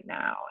doing right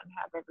now and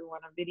have everyone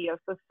on video.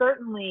 So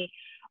certainly,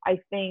 I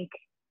think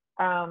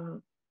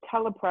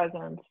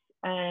telepresence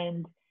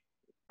and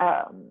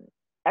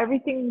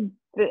everything,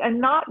 and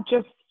not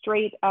just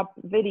straight up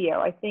video.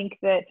 I think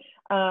that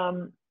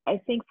I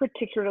think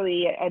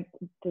particularly at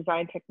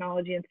design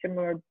technology and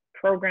similar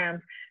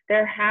programs,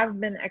 there have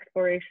been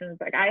explorations.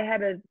 Like I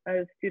had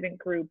a student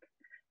group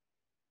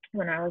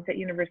when I was at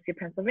University of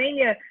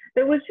Pennsylvania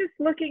that was just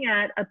looking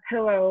at a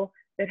pillow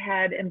that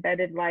had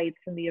embedded lights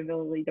and the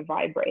ability to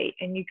vibrate,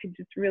 and you could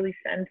just really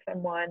send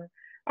someone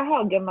a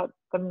hug and let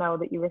them know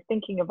that you were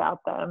thinking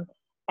about them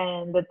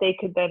and that they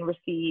could then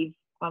receive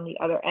on the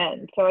other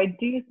end. So I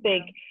do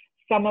think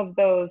some of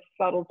those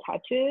subtle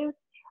touches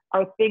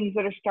are things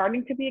that are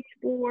starting to be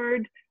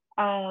explored.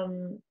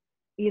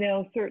 You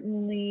know,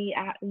 certainly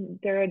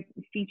there are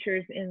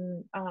features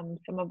in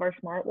some of our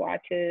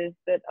smartwatches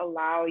that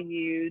allow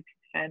you to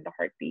send a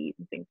heartbeat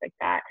and things like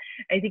that.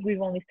 I think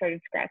we've only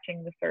started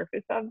scratching the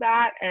surface of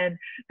that. And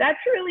that's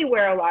really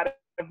where a lot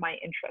of my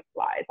interest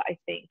lies, I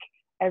think,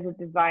 as a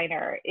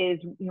designer, is,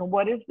 you know,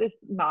 what is this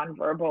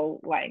nonverbal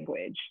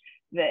language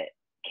that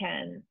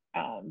can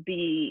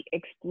be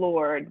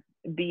explored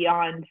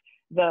beyond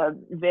the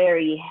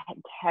very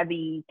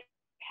heavy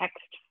text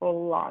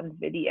full on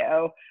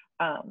video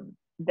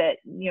that,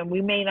 you know,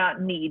 we may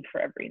not need for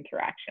every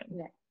interaction.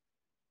 Yeah.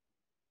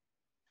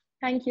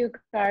 Thank you,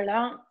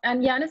 Carla.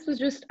 And Yanis was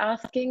just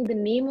asking the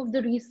name of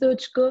the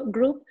research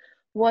group.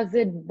 Was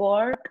it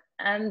Borg?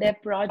 And their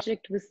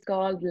project was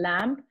called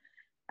LAMP.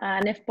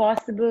 And if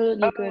possible,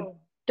 you could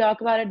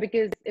talk about it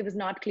because it was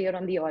not clear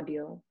on the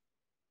audio.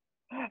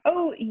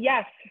 Oh,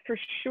 yes, for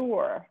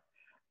sure.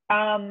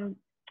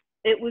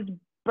 It was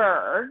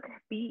Berg,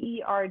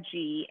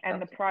 B-E-R-G,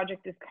 and the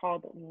project is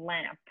called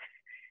LAMP.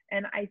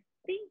 And I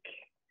think,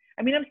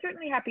 I mean, I'm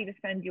certainly happy to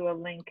send you a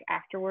link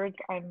afterwards.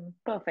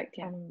 Perfect,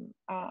 yeah.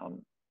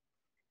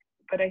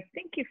 But I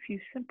think if you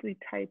simply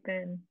type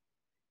in,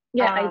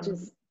 yeah,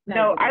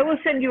 I will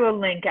send you a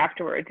link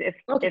afterwards if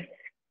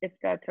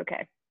that's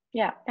okay.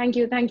 Yeah, thank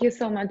you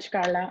so much,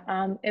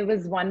 Carla. It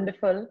was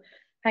wonderful.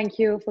 Thank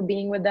you for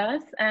being with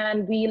us,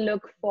 and we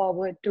look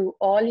forward to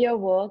all your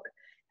work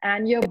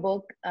and your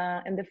book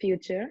in the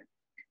future.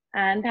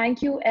 And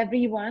thank you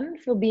everyone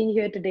for being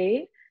here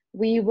today.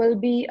 We will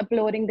be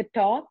uploading the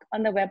talk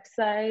on the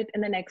website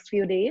in the next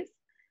few days.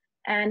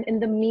 And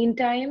in the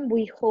meantime,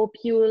 we hope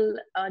you'll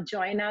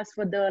join us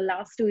for the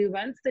last two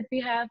events that we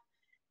have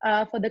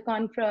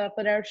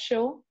for our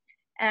show.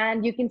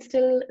 And you can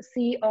still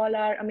see all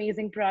our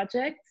amazing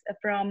projects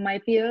from my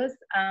peers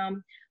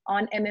on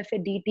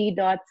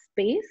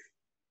mfadt.space.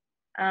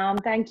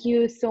 Thank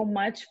you so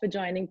much for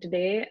joining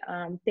today.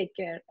 Take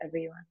care,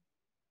 everyone.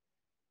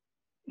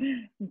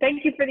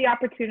 Thank you for the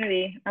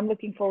opportunity. I'm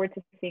looking forward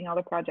to seeing all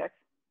the projects.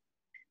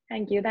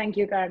 Thank you,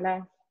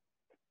 Carla.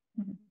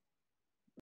 Mm-hmm.